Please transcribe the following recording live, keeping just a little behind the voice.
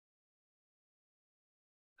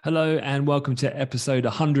Hello and welcome to episode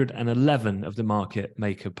 111 of the Market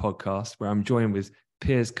Maker podcast, where I'm joined with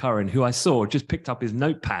Piers Curran, who I saw just picked up his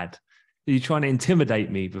notepad. Are you trying to intimidate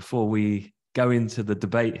me before we go into the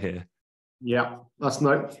debate here? Yeah, that's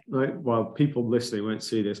well, people listening won't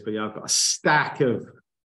see this, but yeah, I've got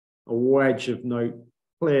a wedge of notepad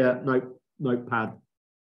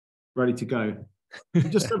ready to go.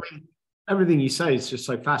 Everything you say is just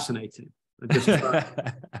so fascinating. I just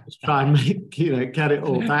try and get it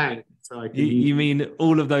all down. So you mean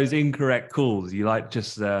all of those incorrect calls? You like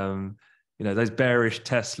just those bearish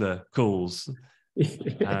Tesla calls?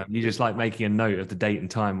 You just like making a note of the date and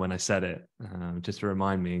time when I said it, just to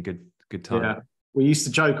remind me in good time. Yeah, we used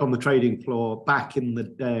to joke on the trading floor back in the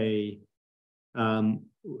day.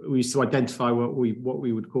 We used to identify what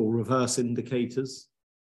we would call reverse indicators.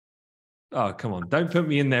 Oh, come on. Don't put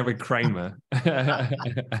me in there with Kramer.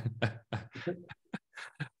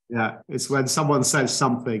 Yeah, it's when someone says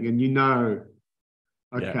something and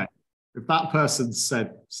if that person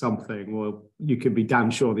said something, well, you can be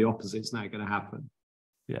damn sure the opposite's now going to happen.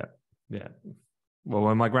 Yeah. Well,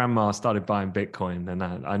 when my grandma started buying Bitcoin, then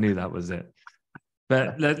I knew that was it.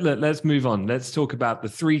 But let's move on. Let's talk about the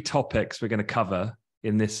three topics we're going to cover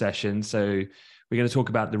in this session. So we're going to talk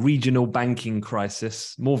about the regional banking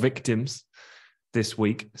crisis, more victims this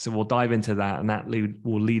week. So we'll dive into that, and that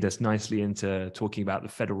will lead us nicely into talking about the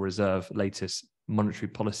Federal Reserve latest monetary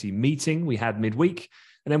policy meeting we had midweek.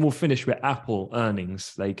 And then we'll finish with Apple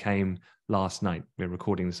earnings. They came last night. We're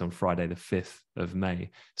recording this on Friday, the 5th of May.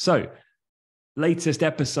 So latest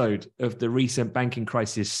episode of the recent banking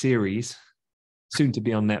crisis series, soon to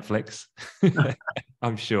be on Netflix,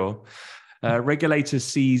 I'm sure. Regulators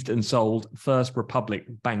seized and sold First Republic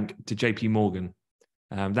Bank to JP Morgan.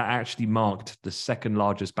 That actually marked the second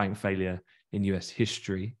largest bank failure in US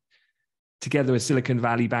history. Together with Silicon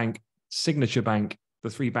Valley Bank, Signature Bank, the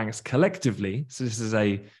three banks collectively, so this is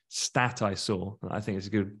a stat I saw, I think it's a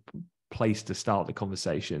good place to start the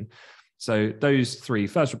conversation. So those three,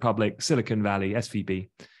 First Republic, Silicon Valley, SVB,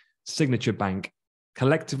 Signature Bank,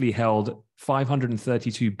 collectively held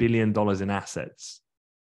 $532 billion in assets.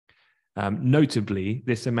 Notably,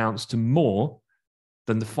 this amounts to more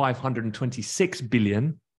than the $526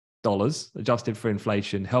 billion adjusted for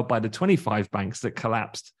inflation held by the 25 banks that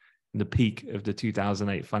collapsed in the peak of the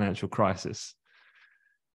 2008 financial crisis.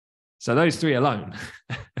 So those three alone.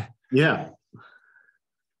 Yeah.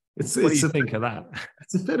 What do you think of that?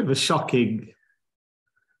 It's a bit of a shocking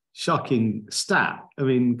stat. I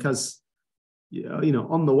mean, because,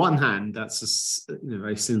 on the one hand, that's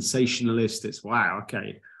very sensationalist. It's wow,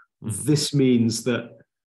 okay. This means that,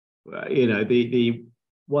 the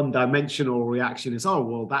one-dimensional reaction is, oh,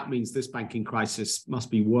 well, that means this banking crisis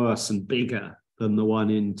must be worse and bigger than the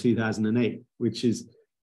one in 2008, which is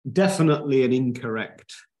definitely an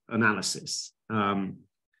incorrect analysis.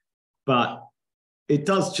 But it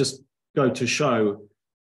does just go to show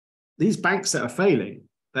these banks that are failing,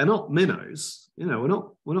 they're not minnows. We're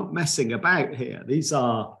not messing about here. These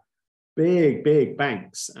are big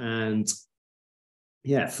banks. And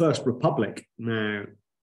yeah, First Republic now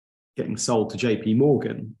getting sold to JP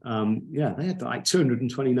Morgan. They had like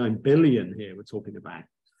 229 billion here we're talking about.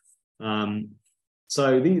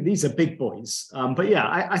 So these are big boys. But yeah,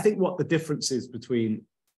 I think what the difference is between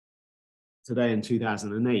today and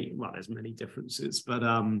 2008, well, there's many differences, but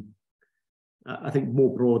I think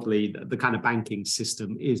more broadly, the kind of banking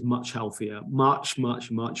system is much healthier, much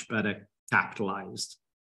better capitalized,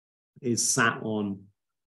 is sat on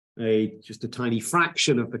just a tiny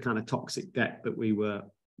fraction of the kind of toxic debt that we were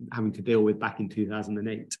having to deal with back in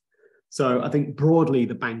 2008. So I think broadly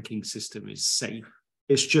the banking system is safe.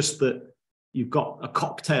 It's just that you've got a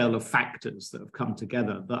cocktail of factors that have come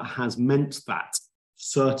together that has meant that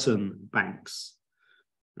certain banks,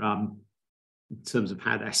 in terms of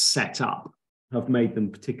how they're set up, have made them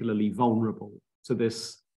particularly vulnerable to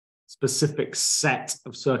this specific set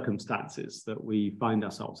of circumstances that we find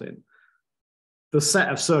ourselves in. The set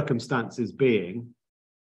of circumstances being,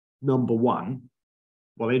 number one,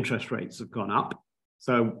 well, interest rates have gone up.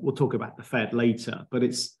 So we'll talk about the Fed later, but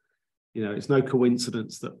it's no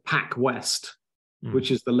coincidence that PacWest,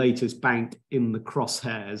 which is the latest bank in the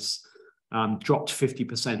crosshairs, dropped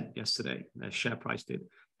 50% yesterday. Their share price did.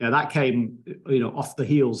 That came, off the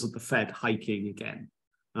heels of the Fed hiking again.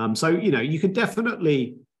 So you can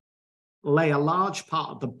definitely lay a large part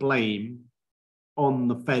of the blame on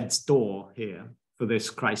the Fed's door here for this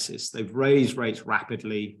crisis. They've raised rates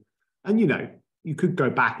rapidly, and you could go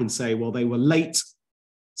back and say, well, they were late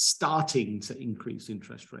starting to increase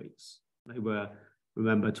interest rates. They were,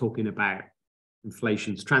 remember, talking about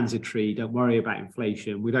inflation's transitory. Don't worry about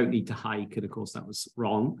inflation. We don't need to hike. And of course, that was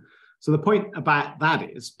wrong. So the point about that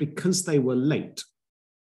is because they were late,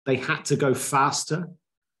 they had to go faster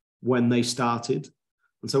when they started.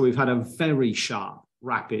 And so we've had a very sharp,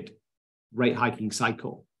 rapid rate hiking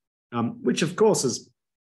cycle, which of course has,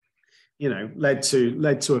 led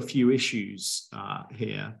to a few issues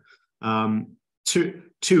here.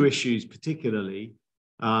 Two issues particularly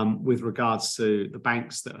with regards to the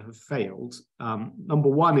banks that have failed. Number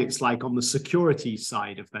one, it's like on the security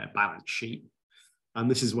side of their balance sheet. And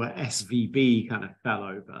this is where SVB kind of fell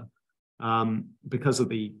over because of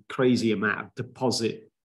the crazy amount of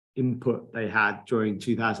deposit input they had during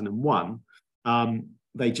 2001.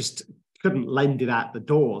 They just couldn't lend it out the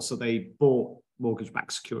door. So they bought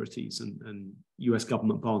mortgage-backed securities and US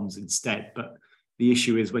government bonds instead. But the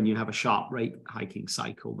issue is when you have a sharp rate hiking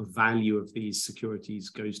cycle, the value of these securities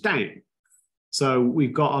goes down. So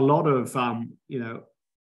we've got a lot of,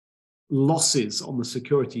 losses on the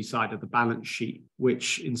security side of the balance sheet,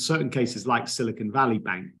 which in certain cases like Silicon Valley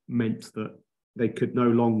Bank meant that they could no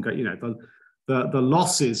longer, the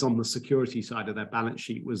losses on the security side of their balance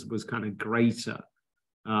sheet was kind of greater.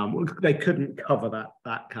 They couldn't cover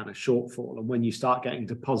that kind of shortfall. And when you start getting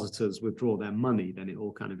depositors withdraw their money, then it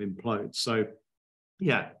all kind of implodes. So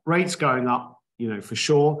yeah, rates going up, for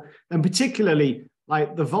sure. And particularly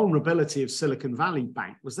like the vulnerability of Silicon Valley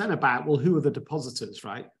Bank was then about, well, who are the depositors,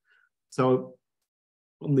 right? So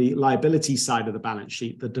on the liability side of the balance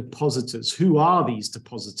sheet, the depositors, who are these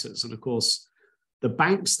depositors? And of course, the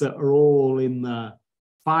banks that are all in the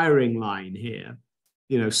firing line here,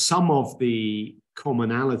 some of the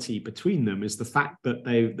commonality between them is the fact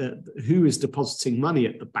that who is depositing money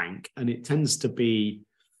at the bank, and it tends to be,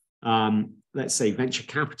 let's say, venture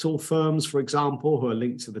capital firms, for example, who are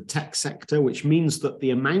linked to the tech sector, which means that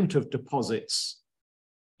the amount of deposits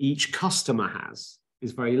each customer has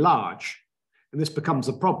is very large. And this becomes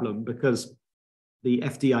a problem because the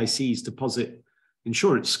FDIC's deposit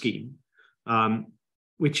insurance scheme,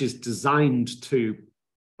 which is designed to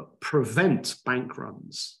prevent bank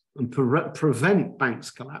runs and prevent banks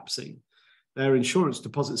collapsing, their insurance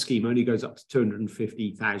deposit scheme only goes up to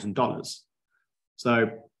 $250,000. So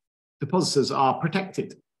depositors are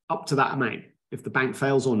protected up to that amount if the bank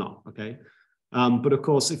fails or not, okay? But of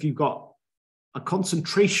course, if you've got a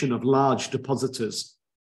concentration of large depositors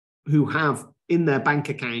who have in their bank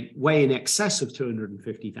account way in excess of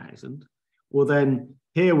 250,000, well then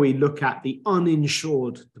here we look at the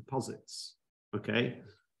uninsured deposits, okay?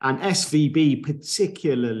 And SVB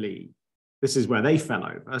particularly, this is where they fell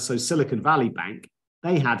over. So Silicon Valley Bank,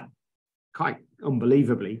 they had quite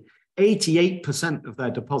unbelievably 88% of their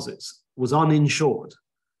deposits was uninsured,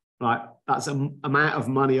 right? That's an amount of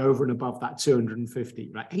money over and above that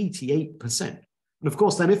 250, right? 88%. And of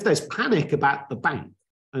course, then if there's panic about the bank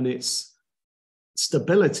and its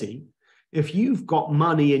stability, if you've got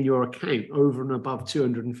money in your account over and above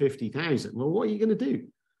 250,000, well, what are you going to do?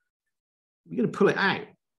 You're going to pull it out.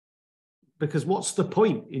 Because what's the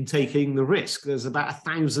point in taking the risk? There's about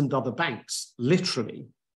 1,000 other banks, literally.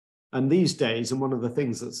 And these days, and one of the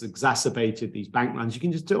things that's exacerbated these bank runs, you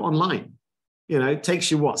can just do it online. It takes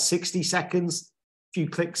you, 60 seconds, a few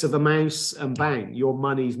clicks of the mouse, and bang, your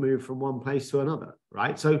money's moved from one place to another,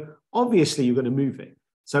 right? So obviously, you're going to move it.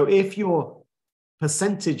 So if your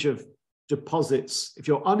percentage of deposits, if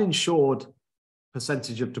your uninsured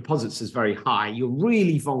percentage of deposits is very high, you're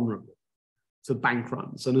really vulnerable to bank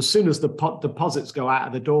runs. And as soon as the deposits go out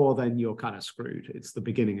of the door, then you're kind of screwed. It's the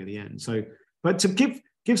beginning of the end. So, but to give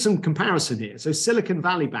some comparison here. So Silicon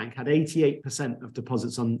Valley Bank had 88% of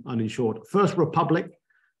deposits uninsured. First Republic,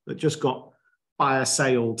 that just got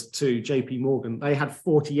fire-sailed to JP Morgan, they had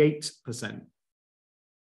 48%.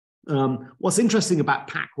 What's interesting about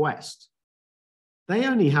PacWest, they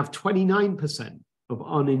only have 29% of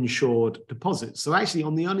uninsured deposits. So actually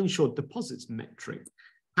on the uninsured deposits metric,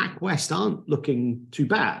 PacWest aren't looking too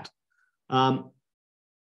bad. But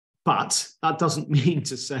that doesn't mean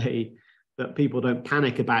to say that people don't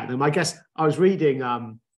panic about them. I guess I was reading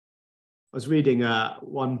one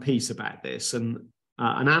piece about this, and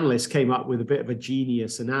an analyst came up with a bit of a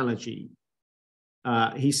genius analogy.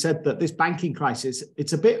 He said that this banking crisis,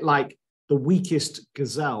 it's a bit like the weakest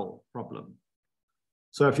gazelle problem.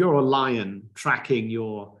 So if you're a lion tracking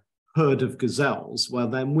your herd of gazelles, well,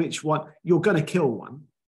 then which one? You're going to kill one.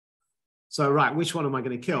 So, right, which one am I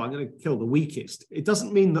going to kill? I'm going to kill the weakest. It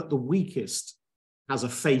doesn't mean that the weakest has a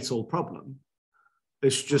fatal problem.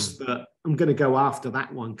 It's just that I'm going to go after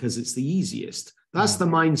that one because it's the easiest. That's the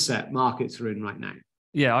mindset markets are in right now.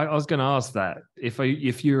 Yeah, I was going to ask that.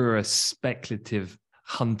 If you're a speculative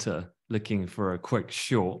hunter looking for a quick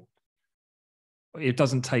short, it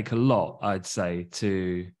doesn't take a lot, I'd say,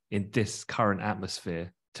 in this current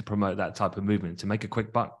atmosphere to promote that type of movement, to make a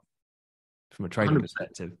quick buck from a trading 100%.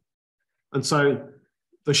 perspective. And so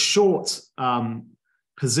the short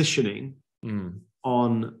positioning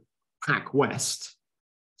on Pac West.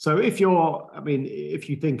 So if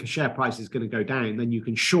you think a share price is going to go down, then you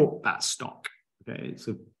can short that stock. Okay, it's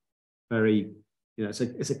a very,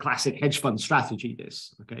 it's a classic hedge fund strategy.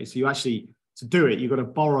 This, okay, so you actually, to do it, you've got to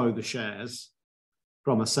borrow the shares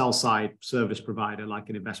from a sell side service provider like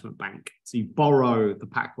an investment bank. So you borrow the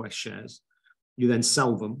PacWest shares, you then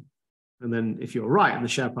sell them. And then if you're right and the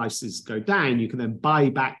share prices go down, you can then buy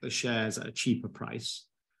back the shares at a cheaper price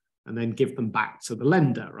and then give them back to the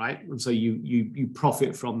lender, right? And so you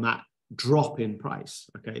profit from that drop in price,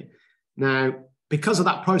 okay? Now, because of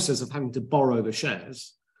that process of having to borrow the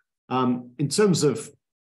shares, in terms of,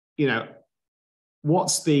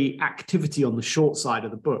 what's the activity on the short side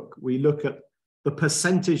of the book, we look at the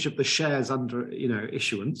percentage of the shares under,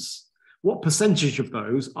 issuance, what percentage of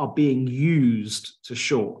those are being used to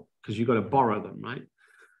short, because you've got to borrow them, right?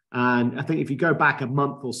 And I think if you go back a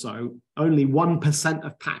month or so, only 1%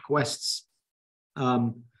 of PacWest's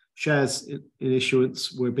shares in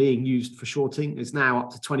issuance were being used for shorting. It's now up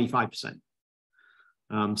to 25%.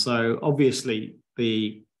 So obviously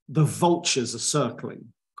the vultures are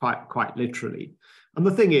circling quite literally. And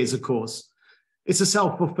the thing is, of course, it's a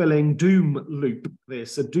self-fulfilling doom loop.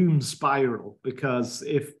 It's a doom spiral, because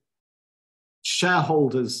if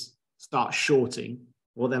shareholders start shorting,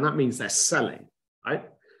 well, then that means they're selling, right?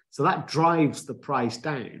 So that drives the price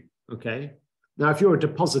down, okay? Now, if you're a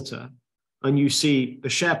depositor and you see the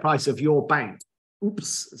share price of your bank,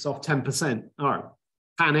 oops, it's off 10%. All right,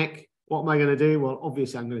 panic. What am I going to do? Well,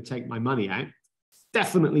 obviously, I'm going to take my money out.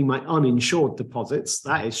 Definitely my uninsured deposits.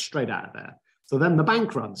 That is straight out of there. So then the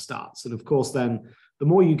bank run starts. And of course, then the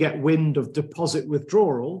more you get wind of deposit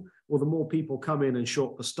withdrawal, well, the more people come in and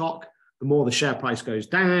short the stock, the more the share price goes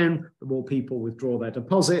down, the more people withdraw their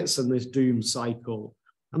deposits, and this doom cycle.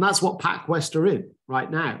 And that's what PacWest are in right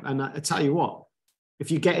now. And I tell you what,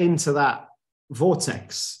 if you get into that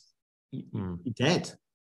vortex, you're dead.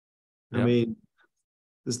 I mean,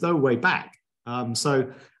 there's no way back.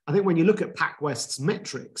 So I think when you look at PacWest's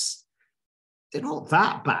metrics, they're not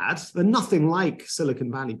that bad. They're nothing like Silicon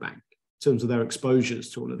Valley Bank in terms of their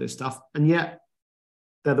exposures to all of this stuff. And yet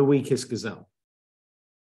they're the weakest gazelle.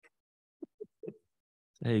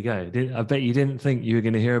 There you go. I bet you didn't think you were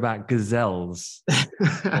going to hear about gazelles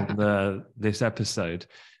on this episode.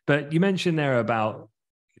 But you mentioned there about,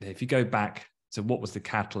 if you go back to what was the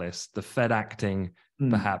catalyst, the Fed acting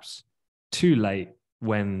perhaps too late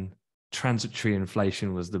when transitory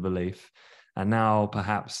inflation was the belief, and now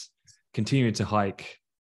perhaps continuing to hike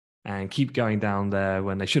and keep going down there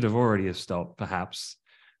when they should have already have stopped, perhaps.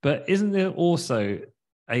 But isn't there also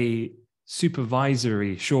a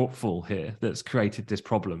supervisory shortfall here that's created this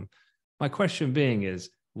problem? My question being is,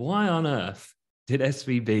 why on earth did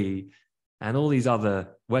SVB and all these other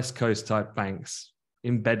West Coast type banks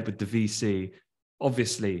in bed with the VC,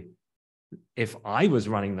 obviously, if I was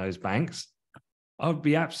running those banks, I would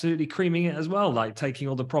be absolutely creaming it as well, like taking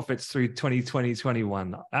all the profits through 2020,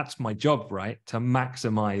 21. That's my job, right? To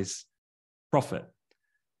maximize profit.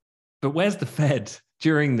 But where's the Fed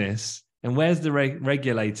during this? And where's the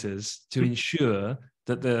regulators to ensure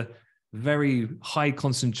that the very high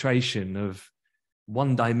concentration of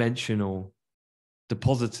one-dimensional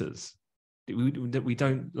depositors, that we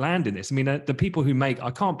don't land in this? I mean, the people who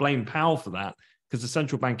I can't blame Powell for that, because the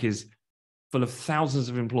central bank is full of thousands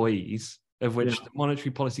of employees, of which the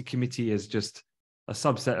Monetary Policy Committee is just a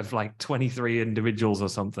subset of like 23 individuals or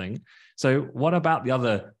something. So what about the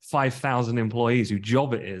other 5,000 employees whose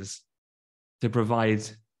job it is to provide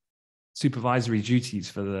supervisory duties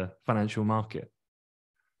for the financial market?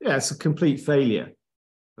 Yeah, it's a complete failure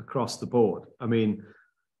across the board. I mean,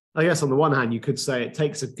 I guess on the one hand, you could say it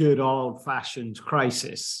takes a good old-fashioned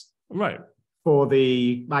crisis, right, for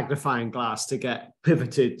the magnifying glass to get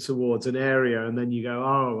pivoted towards an area, and then you go,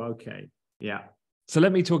 oh, okay, yeah. So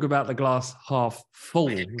let me talk about the glass half full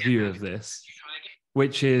view of this,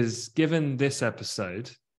 which is, given this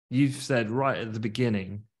episode, you've said right at the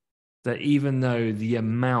beginning that even though the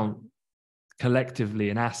amount collectively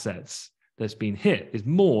in assets that's been hit is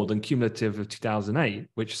more than cumulative of 2008,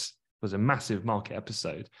 which was a massive market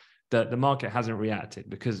episode, that the market hasn't reacted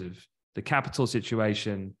because of the capital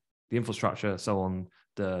situation, the infrastructure, so on,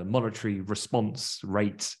 the monetary response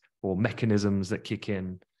rate or mechanisms that kick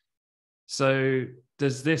in. So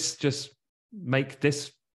does this just make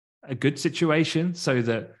this a good situation so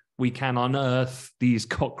that we can unearth these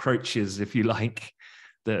cockroaches, if you like,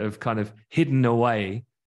 that have kind of hidden away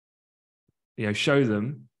show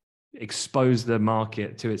them, expose the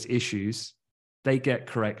market to its issues, they get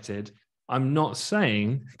corrected. I'm not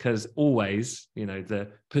saying, because always,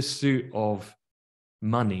 the pursuit of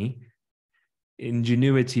money,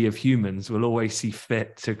 ingenuity of humans will always see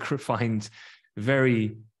fit to find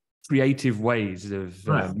very creative ways of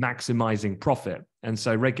maximizing profit. And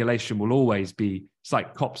so regulation will always be, it's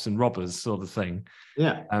like cops and robbers sort of thing.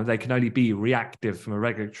 Yeah. They can only be reactive from a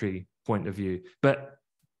regulatory point of view. But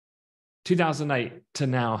 2008 to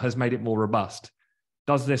now has made it more robust.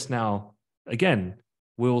 Does this now, again,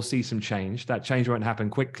 we'll see some change. That change won't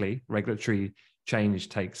happen quickly. Regulatory change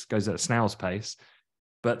goes at a snail's pace.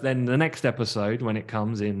 But then the next episode, when it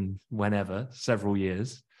comes in whenever, several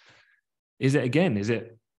years, is it again? Is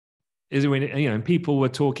it when, and people were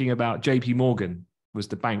talking about JP Morgan was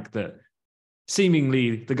the bank that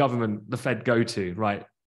seemingly the government, the Fed go to, right?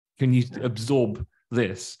 Can you absorb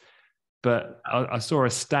this? But I saw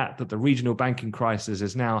a stat that the regional banking crisis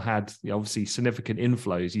has now had obviously significant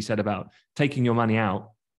inflows. You said about taking your money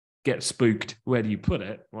out, get spooked. Where do you put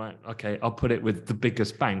it? Right. Okay, I'll put it with the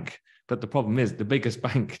biggest bank. But the problem is the biggest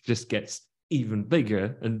bank just gets even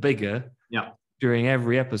bigger and bigger during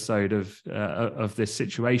every episode of this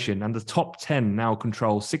situation. And the top 10 now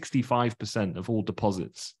control 65% of all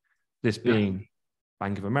deposits. This being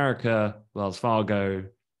Bank of America, Wells Fargo,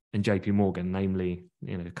 and JP Morgan, namely,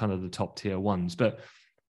 kind of the top tier ones. But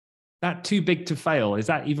that too big to fail, is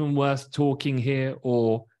that even worth talking here?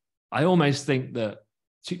 Or I almost think that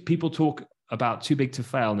people talk about too big to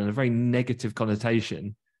fail in a very negative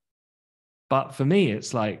connotation. But for me,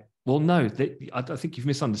 it's like, well, no, I think you've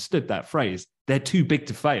misunderstood that phrase. They're too big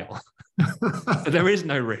to fail. There is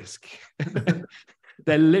no risk.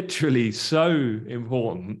 They're literally so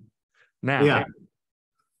important now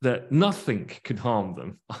that nothing could harm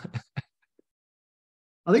them.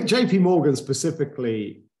 I think JP Morgan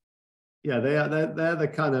specifically, they're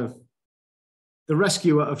the kind of the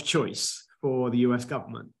rescuer of choice for the US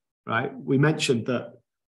government, right? We mentioned that,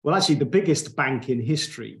 well, actually the biggest bank in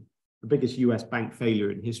history, the biggest US bank failure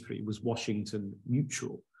in history was Washington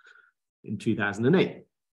Mutual in 2008,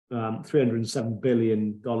 $307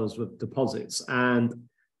 billion worth of deposits. And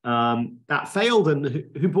that failed. And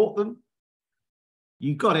who bought them?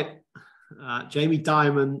 You got it. Jamie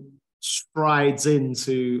Dimon strides in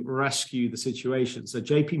to rescue the situation. So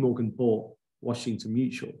JP Morgan bought Washington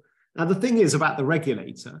Mutual. Now, the thing is about the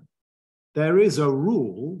regulator, there is a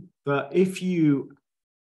rule that if you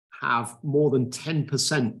have more than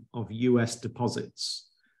 10% of US deposits,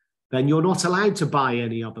 then you're not allowed to buy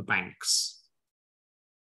any other banks.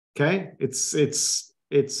 Okay, that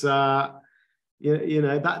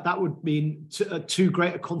would mean too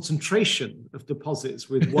great a concentration of deposits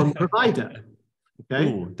with one provider.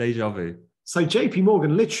 Okay, ooh, deja vu. So JP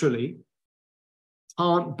Morgan literally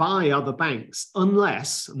can't buy other banks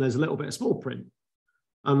unless, and there's a little bit of small print,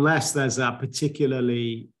 unless there's a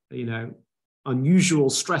particularly unusual,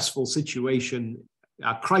 stressful situation,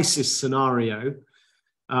 a crisis scenario,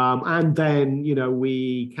 and then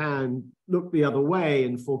we can look the other way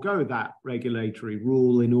and forego that regulatory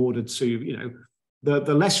rule in order to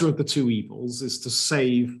the lesser of the two evils is to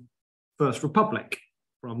save First Republic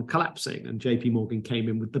from collapsing. And JP Morgan came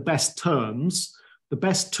in with the best terms,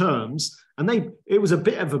 and it was a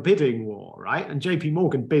bit of a bidding war, right? And JP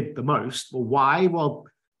Morgan bid the most. Well, why? Well,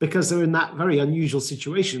 because they're in that very unusual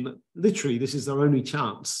situation that literally this is their only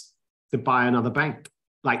chance to buy another bank,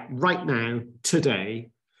 like right now, today.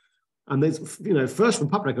 And there's, First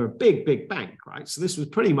Republic are a big, big bank, right? So this was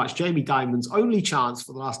pretty much Jamie Dimon's only chance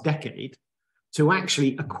for the last decade to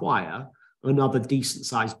actually acquire another decent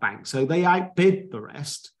sized bank. So they outbid the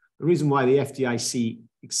rest. The reason why the FDIC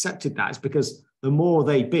accepted that is because the more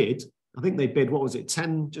they bid, I think they bid, what was it,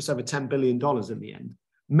 just over $10 billion in the end,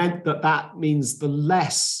 meant that means the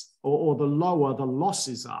less or the lower the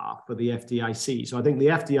losses are for the FDIC. So I think the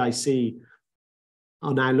FDIC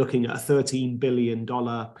are now looking at a $13 billion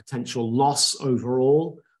potential loss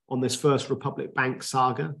overall on this First Republic Bank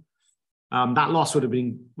saga. That loss would have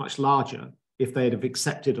been much larger if they'd have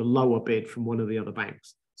accepted a lower bid from one of the other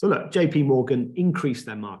banks. So look, JP Morgan increased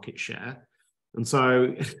their market share. And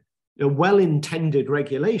so well-intended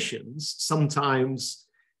regulations sometimes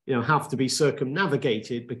have to be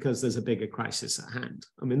circumnavigated because there's a bigger crisis at hand.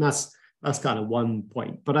 I mean, that's kind of one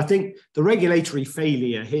point. But I think the regulatory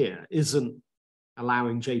failure here isn't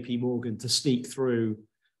allowing JP Morgan to sneak through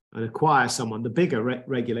and acquire someone. The bigger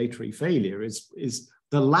regulatory failure is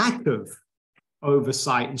the lack of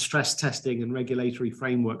oversight and stress testing and regulatory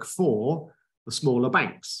framework for the smaller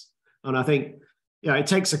banks. And I think it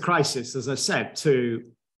takes a crisis, as I said, to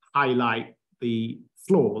highlight the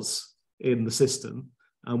flaws in the system.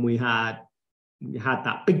 And we had You had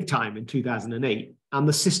that big time in 2008, and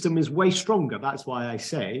the system is way stronger. That's why I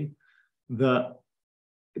say that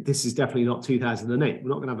this is definitely not 2008. We're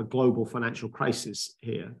not going to have a global financial crisis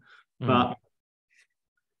here, but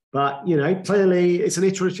clearly it's an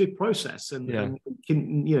iterative process, and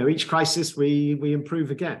each crisis we improve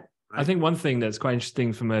again. Right? I think one thing that's quite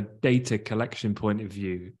interesting from a data collection point of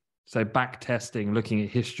view, so back testing, looking at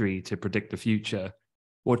history to predict the future.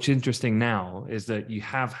 What's interesting now is that you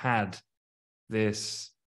have had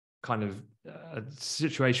this kind of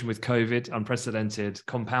situation with COVID, unprecedented,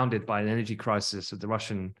 compounded by an energy crisis of the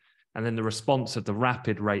Russian, and then the response of the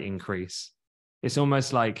rapid rate increase. It's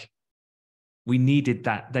almost like we needed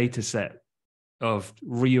that data set of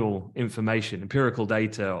real information, empirical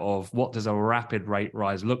data of what does a rapid rate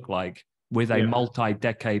rise look like with a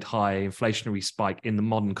multi-decade high inflationary spike in the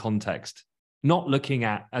modern context. Not looking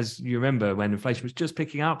at, as you remember, when inflation was just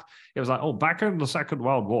picking up, it was like, oh, back in the Second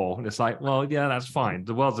World War. And it's like, well, yeah, that's fine.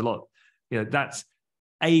 The world's a lot, that's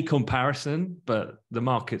a comparison, but the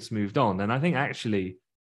market's moved on. And I think actually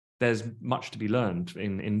there's much to be learned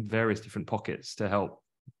in various different pockets to help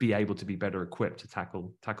be able to be better equipped to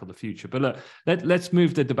tackle the future. But look, let's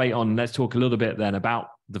move the debate on. Let's talk a little bit then about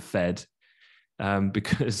the Fed,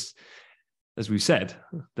 because as we've said,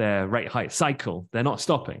 their rate hike cycle, they're not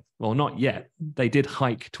stopping. Well, not yet. They did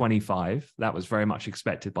hike 25. That was very much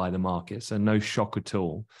expected by the market, so no shock at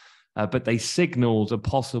all. But they signaled a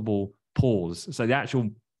possible pause. So the actual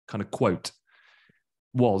kind of quote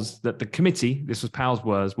was that the committee, this was Powell's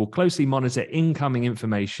words, will closely monitor incoming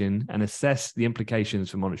information and assess the implications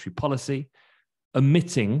for monetary policy,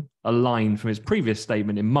 omitting a line from his previous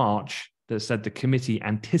statement in March that said the committee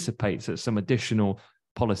anticipates that some additional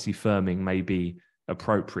policy firming may be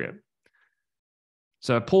appropriate.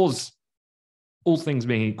 So a pause, all things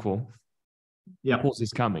being equal, a pause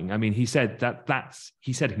is coming. I mean, he said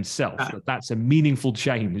he said himself that that's a meaningful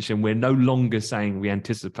change, and we're no longer saying we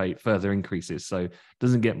anticipate further increases. So it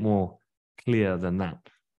doesn't get more clear than that.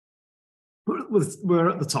 We're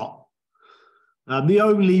at the top. The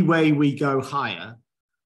only way we go higher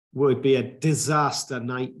would be a disaster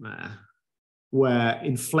nightmare where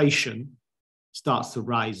inflation starts to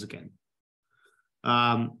rise again.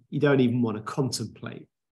 You don't even want to contemplate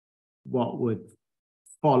what would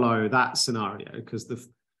follow that scenario, because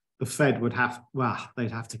the Fed would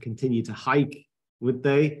they'd have to continue to hike, would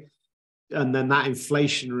they? And then that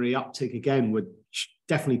inflationary uptick again would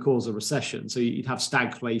definitely cause a recession. So you'd have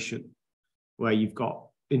stagflation, where you've got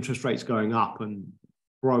interest rates going up and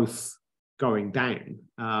growth going down.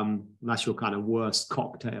 That's your kind of worst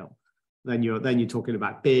cocktail. Then you're talking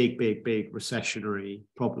about big recessionary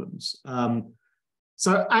problems.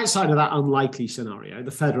 So outside of that unlikely scenario, the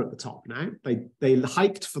Fed are at the top now. They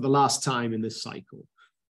hiked for the last time in this cycle.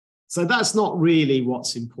 So that's not really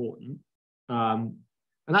what's important. And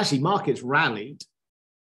actually, markets rallied.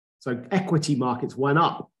 So equity markets went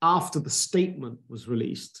up after the statement was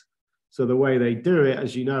released. So the way they do it,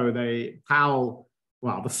 as you know, the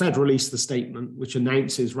Fed released the statement, which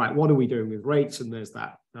announces, right, what are we doing with rates? And there's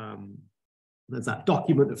that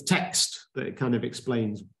document of text that kind of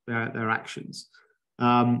explains their actions.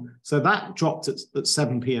 So that dropped at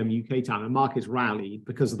 7 p.m. UK time, and markets rallied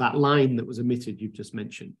because of that line that was emitted you've just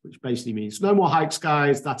mentioned, which basically means no more hikes,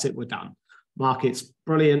 guys. That's it. We're done. Markets,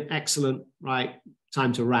 brilliant, excellent, right?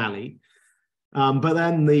 Time to rally. But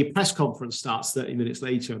then the press conference starts 30 minutes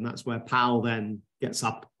later, and that's where Powell then gets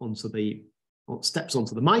up steps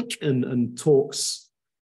onto the mic and talks,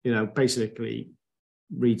 basically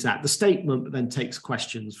reads out the statement, but then takes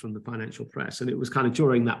questions from the financial press. And it was kind of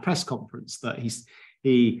during that press conference that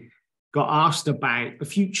he got asked about the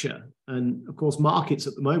future. And of course, markets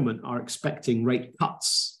at the moment are expecting rate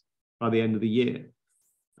cuts by the end of the year.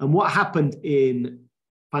 And what happened in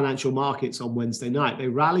financial markets on Wednesday night, they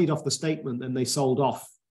rallied off the statement and they sold off.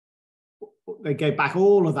 They gave back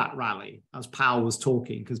all of that rally as Powell was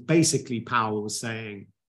talking, because basically Powell was saying,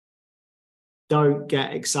 don't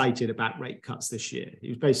get excited about rate cuts this year. He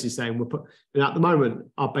was basically saying, at the moment,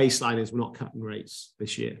 our baseline is we're not cutting rates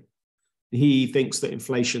this year. He thinks that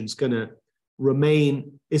inflation's going to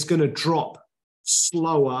it's going to drop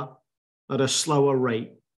slower at a slower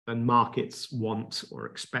rate than markets want or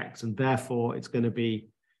expect. And therefore, it's going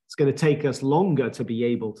to take us longer to be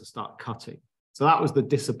able to start cutting. So that was the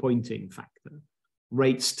disappointing factor.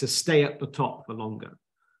 Rates to stay at the top for longer.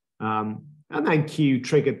 And then Q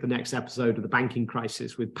triggered the next episode of the banking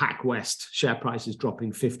crisis with PacWest share prices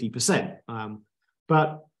dropping 50%.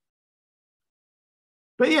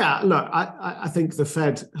 But yeah, look, I think the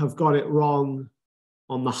Fed have got it wrong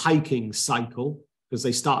on the hiking cycle, because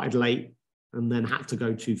they started late and then had to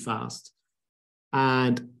go too fast.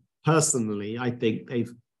 And personally, I think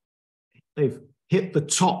they've hit the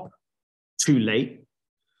top too late.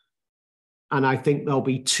 And I think they'll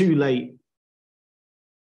be too late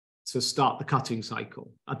to start the cutting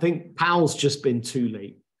cycle. I think Powell's just been too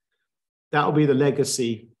late. That'll be the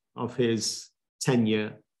legacy of his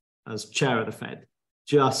tenure as chair of the Fed.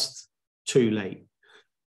 Just too late.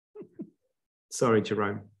 Sorry,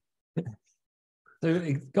 Jerome. So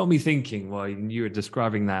it got me thinking while you were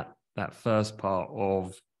describing that first part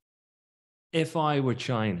of, if I were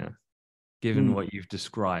China, given what you've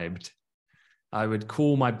described, I would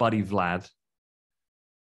call my buddy Vlad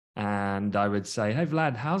and I would say, hey,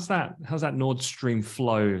 Vlad, how's that Nord Stream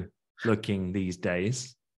flow looking these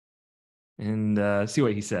days? And see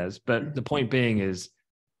what he says. But the point being is,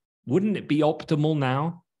 wouldn't it be optimal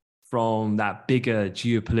now from that bigger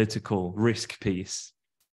geopolitical risk piece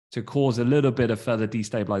to cause a little bit of further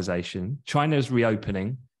destabilization? China's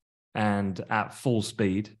reopening and at full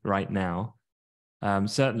speed right now.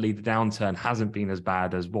 Certainly the downturn hasn't been as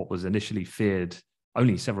bad as what was initially feared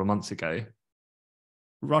only several months ago.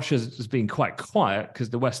 Russia's been quite quiet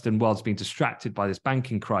because the Western world's been distracted by this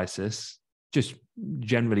banking crisis, just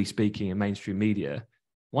generally speaking in mainstream media.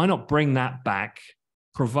 Why not bring that back,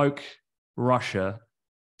 provoke Russia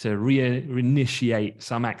to reinitiate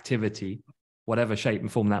some activity, whatever shape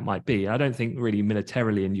and form that might be? I don't think really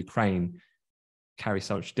militarily in Ukraine carries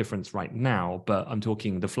such difference right now, but I'm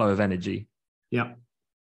talking the flow of energy. Yeah.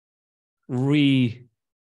 Reignite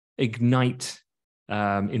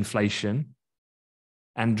inflation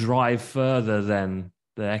and drive further than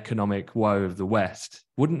the economic woe of the West.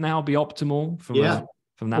 Wouldn't now be optimal from that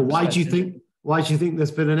well, why do you think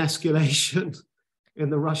there's been an escalation in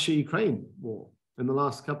the Russia-Ukraine war in the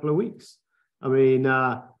last couple of weeks? I mean,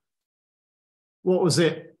 what was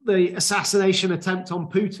it? The assassination attempt on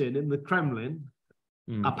Putin in the Kremlin,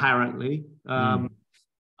 apparently.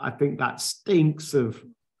 I think that stinks of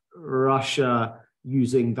Russia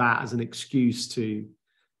using that as an excuse to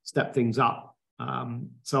step things up.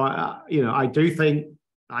 So I do think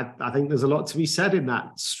I think there's a lot to be said in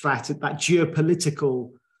that that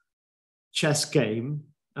geopolitical chess game.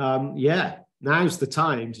 Now's the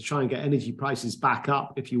time to try and get energy prices back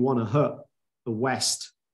up if you want to hurt the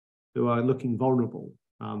West, who are looking vulnerable,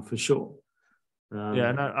 for sure.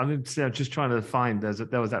 I'm just trying to find.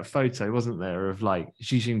 There was that photo, wasn't there, of like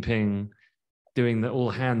Xi Jinping doing the all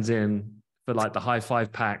hands in for like the high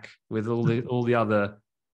five pack with all the other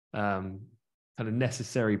kind of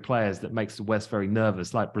necessary players that makes the West very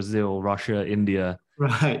nervous, like Brazil, Russia, India,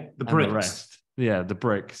 right? The BRICS. The rest. Yeah, the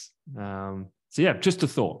BRICS. Just a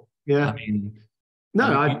thought. Yeah. I mean,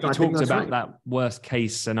 I talked about that worst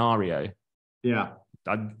case scenario. Yeah.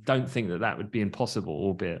 I don't think that would be impossible,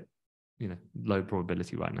 albeit, low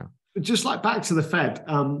probability right now. Just like back to the Fed,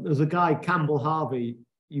 there's a guy, Campbell Harvey,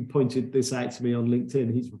 you pointed this out to me on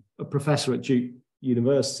LinkedIn. He's a professor at Duke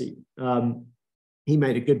University. He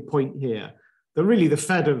made a good point here that really the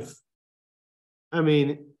Fed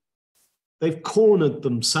they've cornered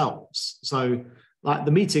themselves. So like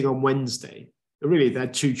the meeting on Wednesday, really they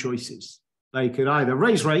had two choices. They could either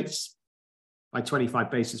raise rates by 25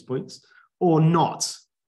 basis points or not,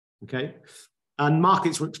 okay? And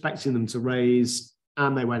markets were expecting them to raise,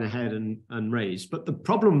 and they went ahead and raised. But the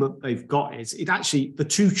problem that they've got is the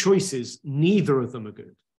two choices, neither of them are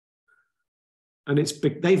good. And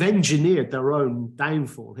they've engineered their own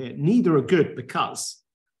downfall here. Neither are good because,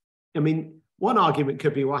 one argument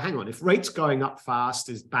could be, well, hang on, if rates going up fast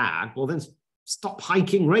is bad, well, then stop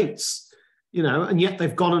hiking rates, and yet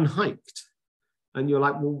they've gone and hiked. And you're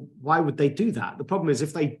like, well, why would they do that? The problem is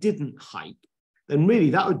if they didn't hike, then really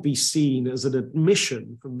that would be seen as an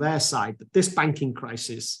admission from their side that this banking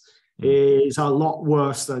crisis is a lot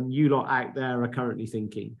worse than you lot out there are currently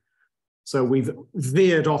thinking. So we've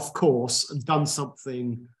veered off course and done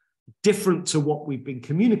something different to what we've been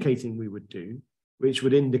communicating we would do, which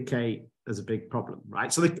would indicate there's a big problem,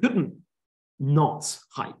 right? So they couldn't not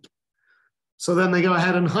hike. So then they go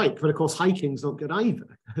ahead and hike. But of course, hiking's not good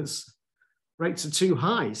either because rates are too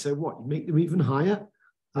high. So what, you make them even higher?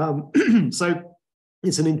 So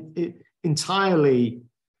it's entirely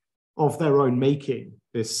of their own making,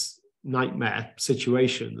 this nightmare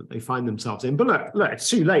situation that they find themselves in. But look, it's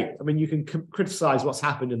too late. You can criticize what's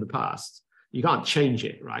happened in the past. You can't change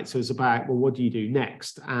it, right? So it's about, well, what do you do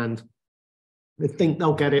next? And they think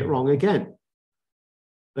they'll get it wrong again.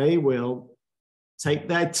 They will take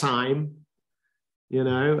their time,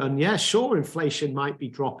 and yeah, sure, inflation might be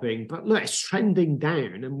dropping, but look, it's trending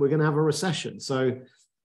down and we're going to have a recession. So,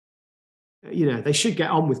 they should get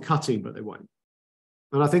on with cutting, but they won't.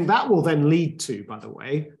 And I think that will then lead to, by the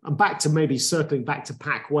way, and back to maybe circling back to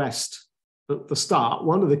PacWest at the start,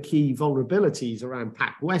 one of the key vulnerabilities around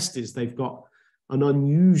PacWest is they've got an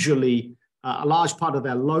unusually, a large part of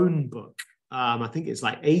their loan book. I think it's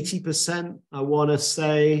like 80%, I want to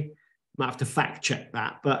say, might have to fact check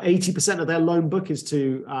that, but 80% of their loan book is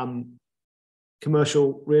to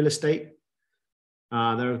commercial real estate.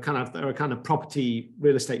 They're a kind of property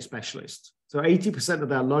real estate specialist. So 80% of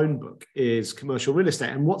their loan book is commercial real estate.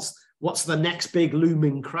 And what's the next big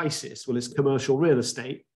looming crisis? Well, it's commercial real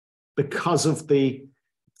estate, because of the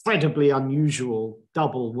incredibly unusual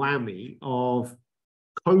double whammy of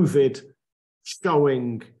COVID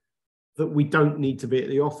showing that we don't need to be at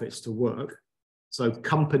the office to work. So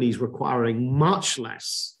companies requiring much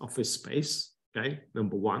less office space, okay,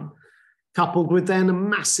 number one, coupled with then a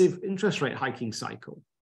massive interest rate hiking cycle,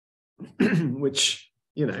 which,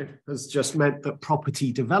 has just meant that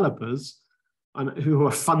property developers who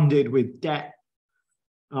are funded with debt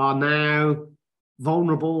are now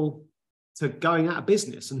vulnerable to going out of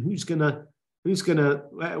business. And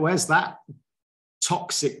where's that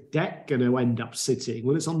toxic debt going to end up sitting?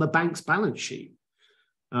 Well, it's on the bank's balance sheet.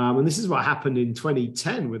 And this is what happened in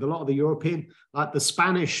 2010 with a lot of the European, like the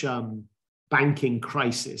Spanish banking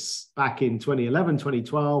crisis back in 2011,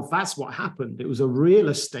 2012. That's what happened. It was a real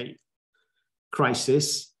estate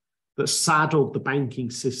crisis that saddled the banking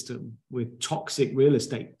system with toxic real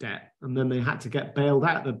estate debt. And then they had to get bailed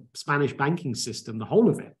out. The Spanish banking system, the whole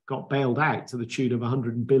of it, got bailed out to the tune of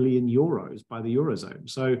 100 billion euros by the Eurozone.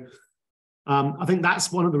 So I think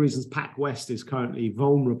that's one of the reasons PacWest is currently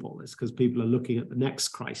vulnerable, is because people are looking at the next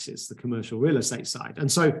crisis, the commercial real estate side. And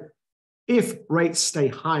so if rates stay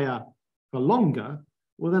higher for longer,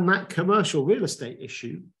 well, then that commercial real estate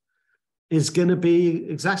issue is going to be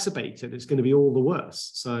exacerbated. It's going to be all the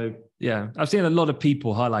worse. So yeah, I've seen a lot of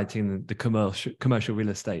people highlighting the commercial real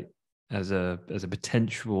estate as a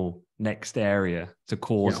potential next area to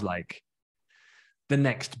cause like the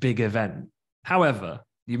next big event. However,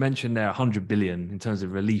 you mentioned there 100 billion in terms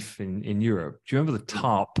of relief in Europe. Do you remember the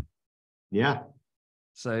TARP? Yeah.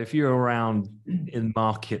 So if you're around in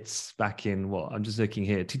markets back in I'm just looking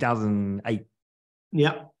here, 2008.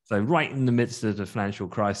 Yeah. So right in the midst of the financial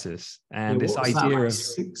crisis, and this idea of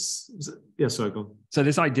sorry, go on. So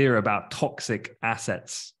this idea about toxic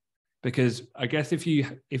assets, because I guess if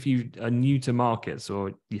you are new to markets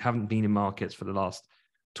or you haven't been in markets for the last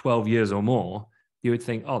 12 years or more, you would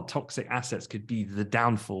think, toxic assets could be the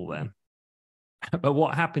downfall then. But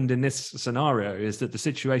what happened in this scenario is that the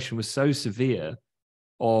situation was so severe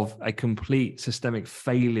of a complete systemic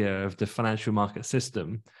failure of the financial market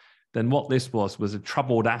system, then what this was a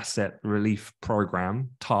troubled asset relief program,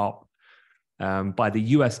 TARP, by the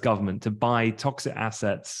US government to buy toxic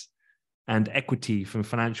assets and equity from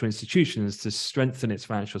financial institutions to strengthen its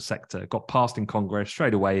financial sector. It got passed in Congress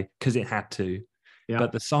straight away because it had to. Yeah.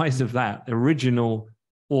 But the size of that, the original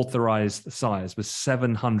authorized size was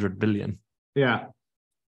 700 billion. Yeah.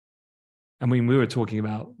 I mean, we were talking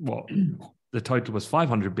about the total was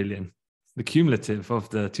 500 billion, the cumulative of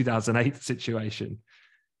the 2008 situation.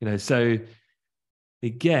 So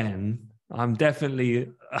again, I'm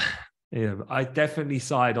definitely, I definitely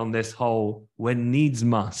side on this whole when needs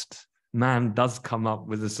must, man does come up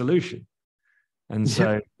with a solution. And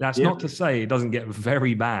so that's not to say it doesn't get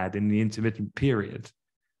very bad in the intermittent period,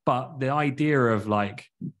 but the idea of I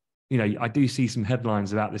do see some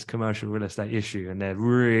headlines about this commercial real estate issue, and they're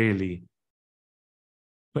really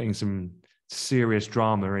putting some serious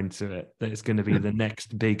drama into it, that it's going to be the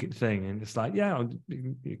next big thing. And it's like,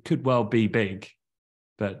 it could well be big,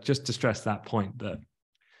 but just to stress that point that,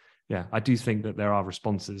 I do think that there are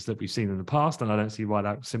responses that we've seen in the past, and I don't see why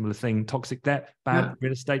that similar thing, toxic debt, bad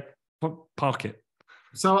real estate, park it.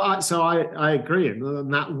 So I agree,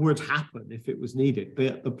 and that would happen if it was needed.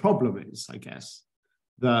 But the problem is, I guess,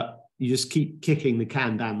 that you just keep kicking the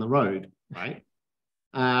can down the road, right?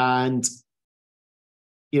 And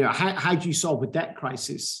how do you solve a debt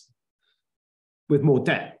crisis with more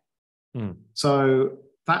debt? So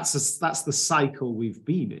that's the cycle we've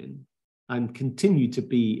been in and continue to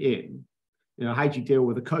be in. How do you deal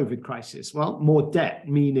with a COVID crisis? Well, more debt,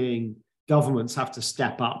 meaning governments have to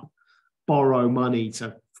step up, borrow money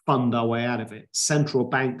to fund our way out of it. Central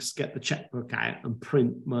banks get the checkbook out and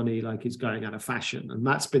print money like it's going out of fashion. And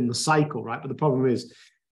that's been the cycle, right? But the problem is,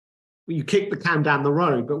 you kick the can down the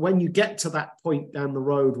road, but when you get to that point down the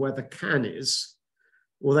road where the can is,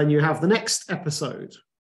 well, then you have the next episode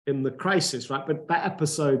in the crisis, right? But that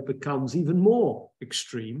episode becomes even more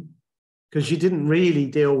extreme because you didn't really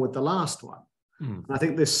deal with the last one. I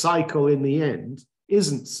think this cycle in the end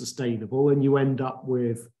isn't sustainable, and you end up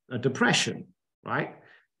with a depression, right?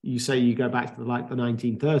 You say you go back to the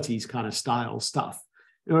 1930s kind of style stuff.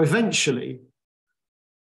 eventually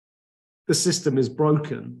the system is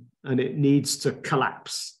broken and it needs to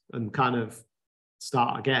collapse and kind of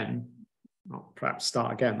start again. Well, perhaps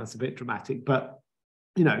start again, that's a bit dramatic, but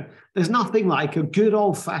there's nothing like a good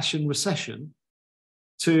old-fashioned recession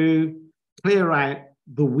to clear out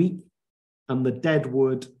the weak and the dead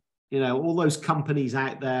wood, all those companies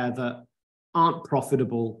out there that aren't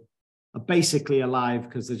profitable, are basically alive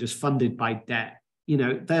because they're just funded by debt.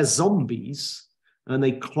 They're zombies and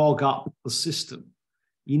they clog up the system.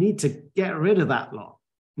 You need to get rid of that lot,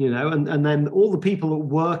 and then all the people that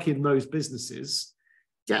work in those businesses,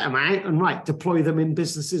 get them out and deploy them in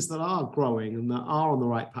businesses that are growing and that are on the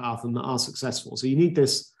right path and that are successful. So you need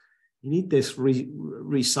this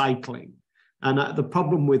recycling. And the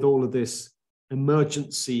problem with all of this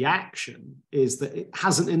emergency action is that it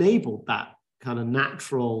hasn't enabled that kind of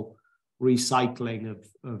natural recycling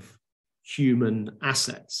of human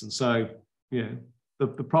assets. And so,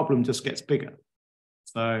 the problem just gets bigger.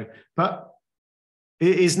 So, but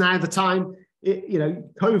it is now the time.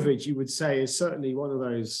 COVID, you would say, is certainly one of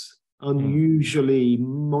those unusually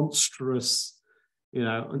monstrous,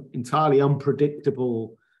 entirely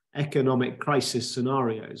unpredictable economic crisis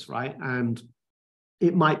scenarios, right? And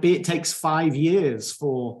it takes 5 years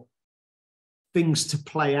for things to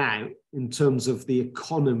play out in terms of the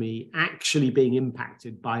economy actually being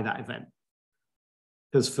impacted by that event.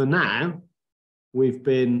 Because for now, we've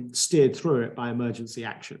been steered through it by emergency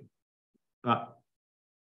action. But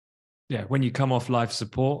yeah, when you come off life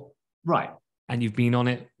support, right, and you've been on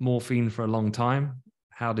it, morphine, for a long time,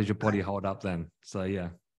 how does your body hold up then? So yeah,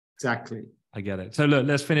 exactly. I get it. So look,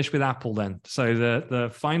 let's finish with Apple then. So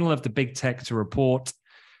the final of the big tech to report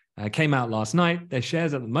came out last night. Their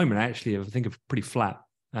shares at the moment actually, I think, are pretty flat,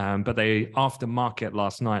 but they after market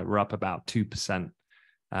last night were up about 2%.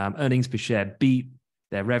 Earnings per share beat.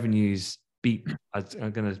 Their revenues beat.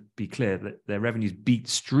 I'm going to be clear that their revenues beat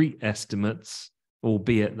street estimates,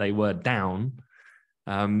 albeit they were down.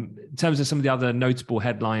 In terms of some of the other notable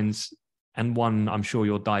headlines, and one I'm sure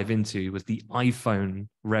you'll dive into, was the iPhone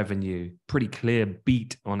revenue. Pretty clear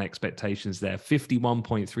beat on expectations there,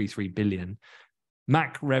 51.33 billion.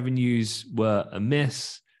 Mac revenues were a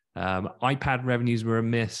miss. iPad revenues were a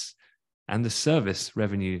miss. And the service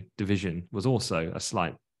revenue division was also a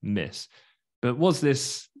slight miss. But was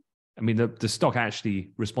this, the stock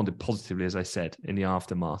actually responded positively, as I said, in the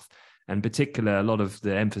aftermath. And in particular, a lot of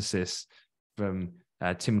the emphasis from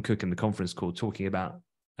Tim Cook in the conference call talking about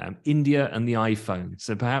India and the iPhone.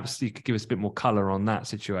 So perhaps you could give us a bit more color on that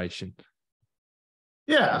situation.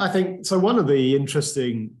 Yeah, I think so. One of the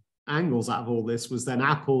interesting angles out of all this was then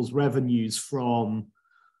Apple's revenues from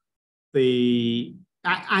the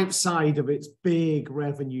outside of its big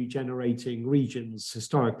revenue generating regions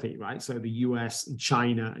historically, right? So the US and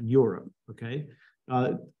China and Europe, okay?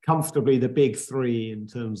 Comfortably the big three in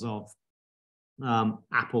terms of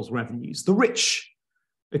Apple's revenues. The rich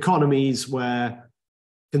economies where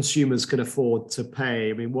consumers can afford to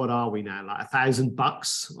pay. What are we now? Like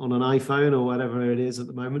 $1,000 on an iPhone or whatever it is at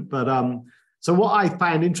the moment. But so what I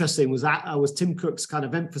found interesting was Tim Cook's kind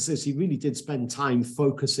of emphasis. He really did spend time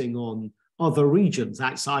focusing on other regions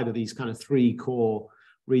outside of these kind of three core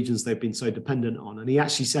regions they've been so dependent on. And he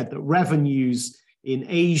actually said that revenues in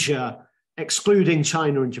Asia, excluding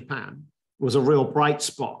China and Japan, was a real bright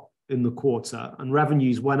spot in the quarter. And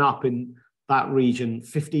revenues went up in that region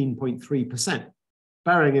 15.3%,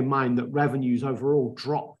 bearing in mind that revenues overall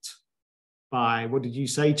dropped by, what did you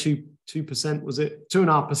say, 2%? Was it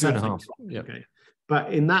 2.5%? 2.5%. Yep. Okay.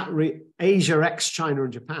 But in that Asia, ex-China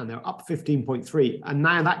and Japan, they're up 15.3%. And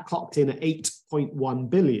now that clocked in at 8.1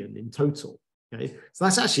 billion in total. Okay. So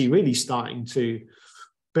that's actually really starting to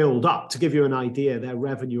build up. To give you an idea, their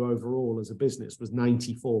revenue overall as a business was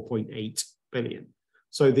 94.8 billion.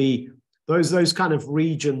 So those kind of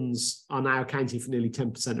regions are now accounting for nearly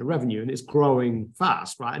 10% of revenue, and it's growing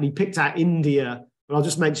fast, right? And he picked out India, but I'll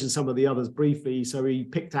just mention some of the others briefly. So he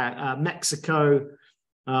picked out Mexico,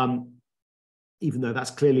 even though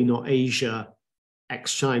that's clearly not Asia,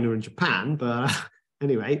 ex-China and Japan, but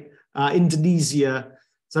anyway, Indonesia.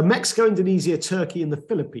 So Mexico, Indonesia, Turkey, and the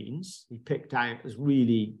Philippines, he picked out as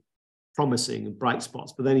really promising and bright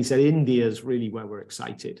spots. But then he said India is really where we're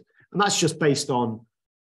excited. And that's just based on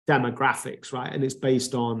demographics, right? And it's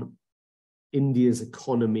based on India's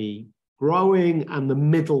economy growing and the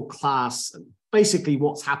middle class. Basically,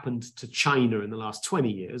 what's happened to China in the last 20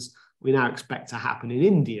 years, we now expect to happen in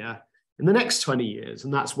India in the next 20 years.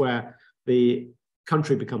 And that's where the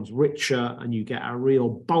country becomes richer and you get a real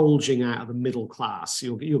bulging out of the middle class.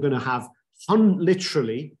 You're going to have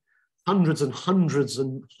literally hundreds and hundreds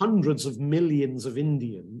and hundreds of millions of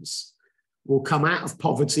Indians will come out of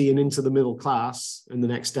poverty and into the middle class in the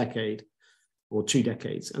next decade or 2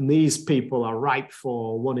 decades. And these people are ripe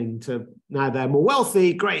for wanting to, now they're more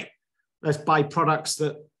wealthy, great. Let's buy products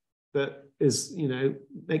that is,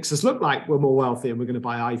 makes us look like we're more wealthy and we're going to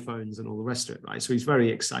buy iPhones and all the rest of it, right? So he's very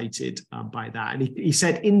excited by that. And he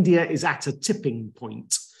said India is at a tipping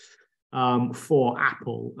point for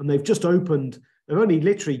Apple. And they've only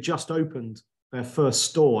literally just opened their first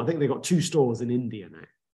store. I think they've got 2 stores in India now.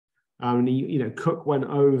 And Cook went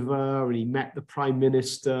over and he met the Prime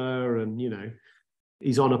Minister and,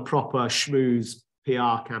 he's on a proper schmooze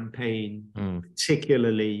PR campaign,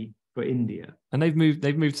 particularly for India. And they've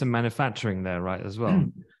moved some manufacturing there, right, as well?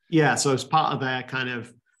 Yeah, so as part of their kind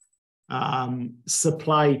of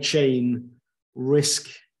supply chain risk,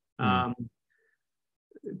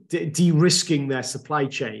 de-risking their supply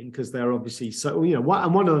chain, because they're obviously so, and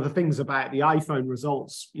one of the things about the iPhone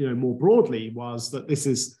results, more broadly, was that this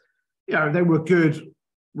is, they were good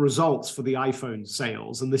results for the iPhone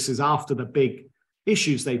sales. And this is after the big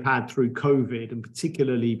issues they've had through COVID, and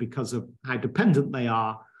particularly because of how dependent they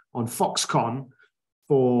are on Foxconn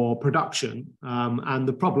for production. And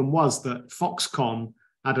the problem was that Foxconn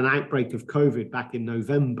had an outbreak of COVID back in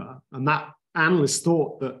November. And that analysts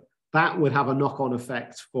thought that would have a knock-on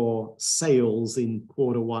effect for sales in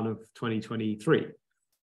Q1 of 2023.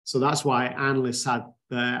 So that's why analysts had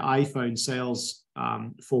their iPhone sales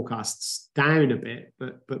forecasts down a bit,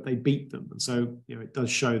 but they beat them. And so, it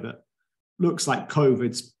does show that looks like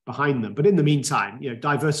COVID's behind them. But in the meantime,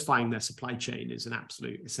 diversifying their supply chain is an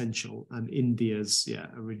absolute essential. And India's,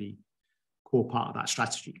 a really core part of that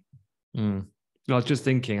strategy. I was just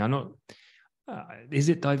thinking, is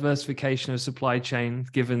it diversification of supply chain,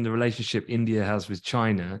 given the relationship India has with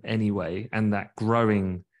China anyway, and that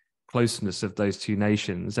growing closeness of those two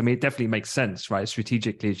nations? I mean, it definitely makes sense, right?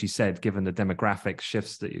 Strategically, as you said, given the demographic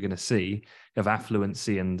shifts that you're going to see of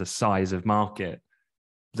affluency and the size of market,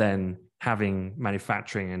 then having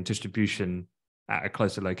manufacturing and distribution at a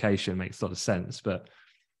closer location makes a lot of sense. But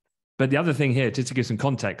the other thing here, just to give some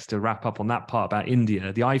context to wrap up on that part about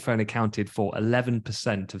India, the iPhone accounted for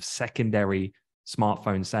 11% of secondary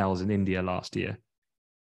smartphone sales in India last year.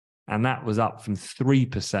 And that was up from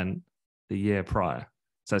 3% the year prior.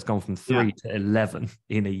 So it's gone from 3 to 11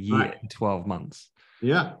 in a year, in 12 months.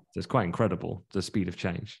 Yeah. So it's quite incredible, the speed of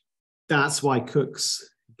change. That's why Cook's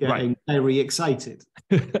getting very excited.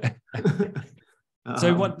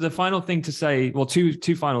 So what the final thing to say, well,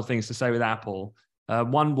 two final things to say with Apple.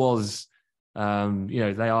 One was, they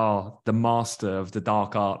are the master of the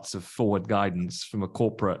dark arts of forward guidance from a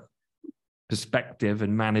corporate perspective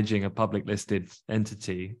and managing a public listed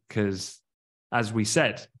entity. Because as we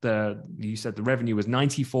said, you said the revenue was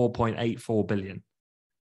 94.84 billion.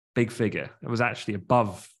 Big figure. It was actually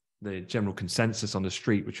above the general consensus on the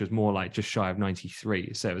street, which was more like just shy of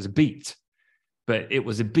 93. So it was a beat. But it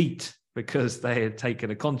was a beat because they had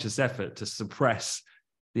taken a conscious effort to suppress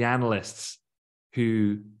the analysts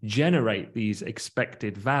who generate these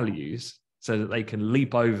expected values so that they can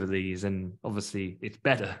leap over these. And obviously it's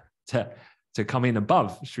better to come in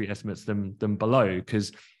above street estimates than below,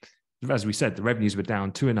 because as we said, the revenues were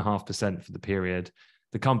down 2.5% for the period.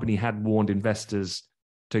 The company had warned investors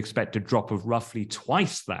to expect a drop of roughly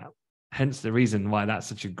twice that. Hence the reason why that's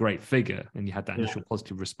such a great figure. And you had that initial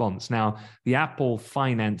positive response. Now, the Apple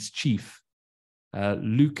finance chief,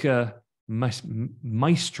 Luca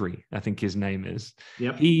Maestri, I think his name is,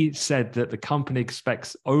 he said that the company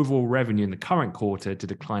expects overall revenue in the current quarter to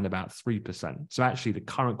decline about 3%. So actually the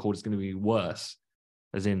current quarter is going to be worse,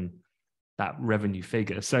 as in that revenue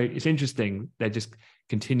figure. So it's interesting. They're just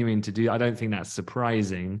continuing to do. I don't think that's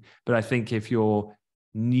surprising, but I think if you're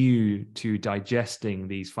new to digesting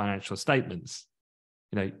these financial statements,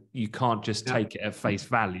 you can't just take it at face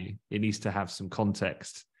value. It needs to have some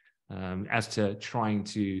context as to trying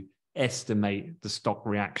to estimate the stock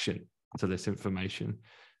reaction to this information.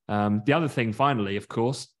 The other thing, finally, of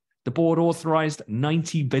course, the board authorized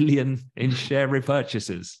 90 billion in share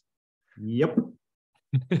repurchases. Yep.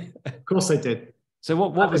 Of course they did. So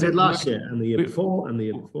what was it last year and the year before and the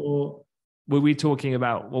year before? Were we talking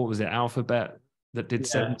about, what was it, Alphabet that did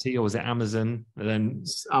 70, or was it Amazon? And then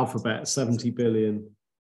it's Alphabet, 70 billion.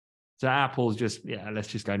 So Apple's just, let's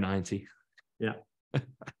just go 90. Yeah.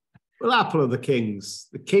 Well, Apple are the kings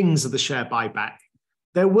of the share buyback.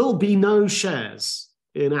 There will be no shares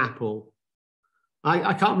in Apple.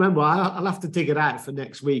 I can't remember. I'll have to dig it out for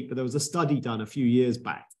next week, but there was a study done a few years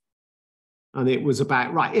back. And it was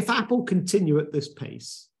about, if Apple continue at this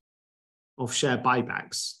pace of share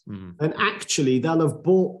buybacks, then actually they'll have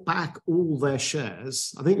bought back all their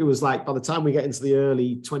shares. I think it was like by the time we get into the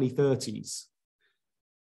early 2030s,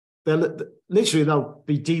 they'll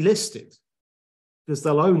be delisted because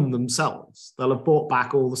they'll own themselves. They'll have bought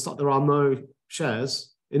back all the stock. There are no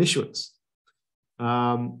shares in issuance.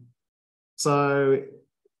 So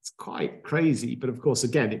it's quite crazy. But of course,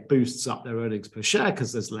 again, it boosts up their earnings per share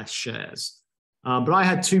because there's less shares. But I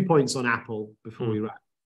had 2 points on Apple before we wrap.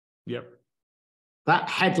 Yep. That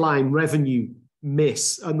headline revenue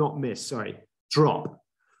drop.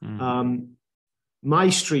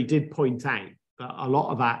 Maestri did point out that a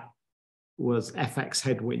lot of that was FX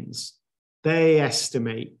headwinds. They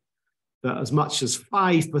estimate that as much as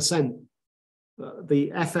 5%,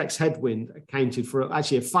 the FX headwind accounted for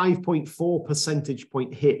actually a 5.4 percentage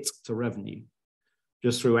point hit to revenue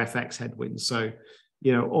just through FX headwinds. So,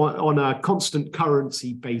 on a constant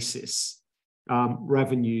currency basis,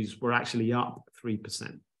 revenues were actually up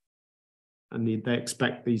 3%. And they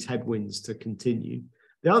expect these headwinds to continue.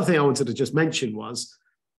 The other thing I wanted to just mention was,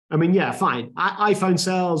 fine. iPhone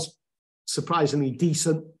sales, surprisingly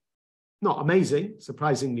decent. Not amazing,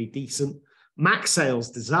 surprisingly decent. Mac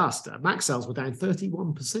sales, disaster. Mac sales were down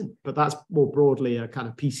 31%, but that's more broadly a kind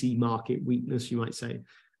of PC market weakness, you might say.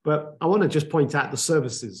 But I want to just point out the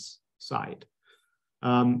services side.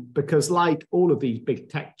 Because like all of these big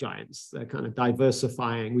tech giants, they're kind of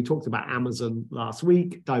diversifying. We talked about Amazon last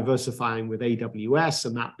week, diversifying with AWS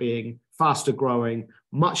and that being faster growing,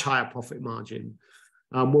 much higher profit margin.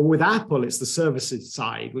 Well, with Apple, it's the services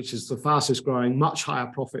side, which is the fastest growing, much higher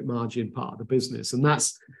profit margin part of the business. And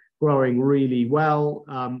that's growing really well.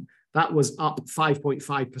 That was up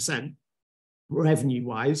 5.5%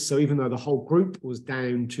 revenue-wise. So even though the whole group was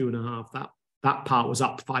down 2.5%, that part was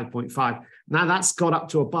up 5.5%. Now that's got up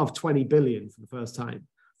to above 20 billion for the first time.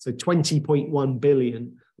 So 20.1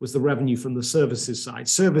 billion was the revenue from the services side.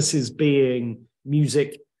 Services being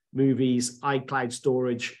music, movies, iCloud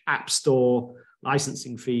storage, App Store,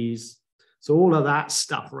 licensing fees. So all of that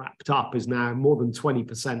stuff wrapped up is now more than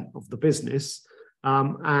 20% of the business.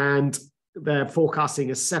 And they're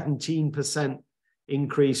forecasting a 17%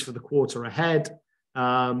 increase for the quarter ahead.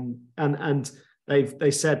 And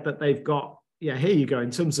they said that they've got, here you go,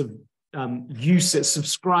 in terms of usage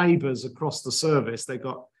subscribers across the service, they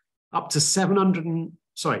got up to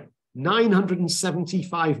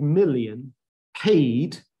 975 million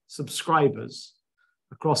paid subscribers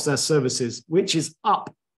across their services, which is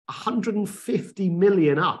up 150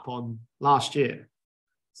 million up on last year.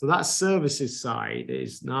 So that services side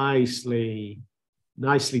is nicely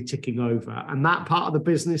ticking over. And that part of the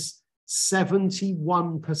business,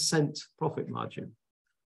 71% profit margin.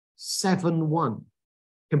 7.1.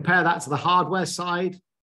 Compare that to the hardware side,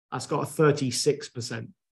 that's got a 36%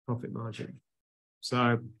 profit margin.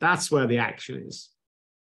 So that's where the action is.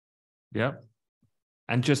 Yep.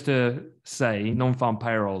 And just to say, non-farm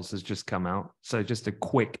payrolls has just come out. So just a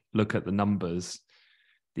quick look at the numbers.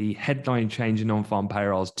 The headline change in non-farm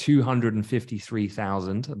payrolls,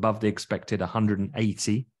 253,000, above the expected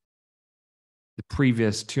 180. The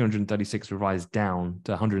previous 236 revised down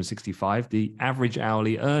to 165. The average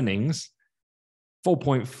hourly earnings,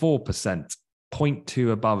 4.4%,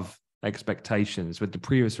 0.2 above expectations, with the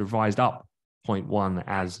previous revised up 0.1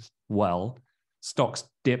 as well. Stocks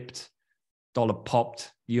dipped, dollar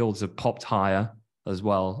popped, yields have popped higher as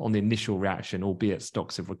well on the initial reaction, albeit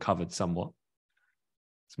stocks have recovered somewhat.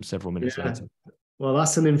 Several minutes later. Well,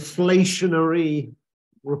 that's an inflationary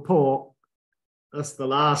report. That's the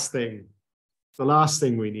last thing. The last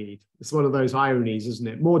thing we need. It's one of those ironies, isn't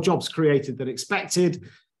it? More jobs created than expected.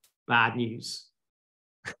 Bad news.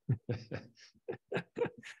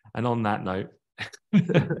 And on that note,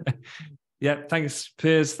 thanks,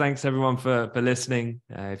 Piers. Thanks, everyone, for listening.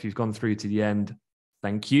 If you've gone through to the end,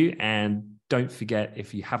 thank you. And don't forget,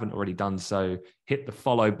 if you haven't already done so, hit the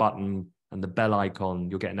follow button and the bell icon.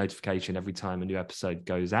 You'll get a notification every time a new episode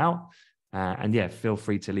goes out. And feel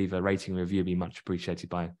free to leave a rating review. It'd be much appreciated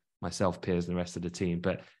by myself, Piers, and the rest of the team.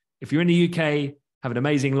 But if you're in the UK, have an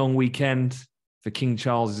amazing long weekend for King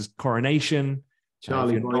Charles's coronation.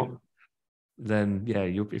 Charlie if you're not, then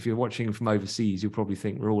if you're watching from overseas, you'll probably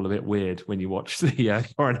think we're all a bit weird when you watch the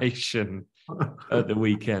coronation at the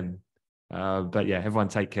weekend. But everyone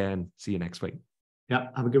take care and see you next week. Yeah,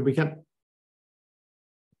 have a good weekend.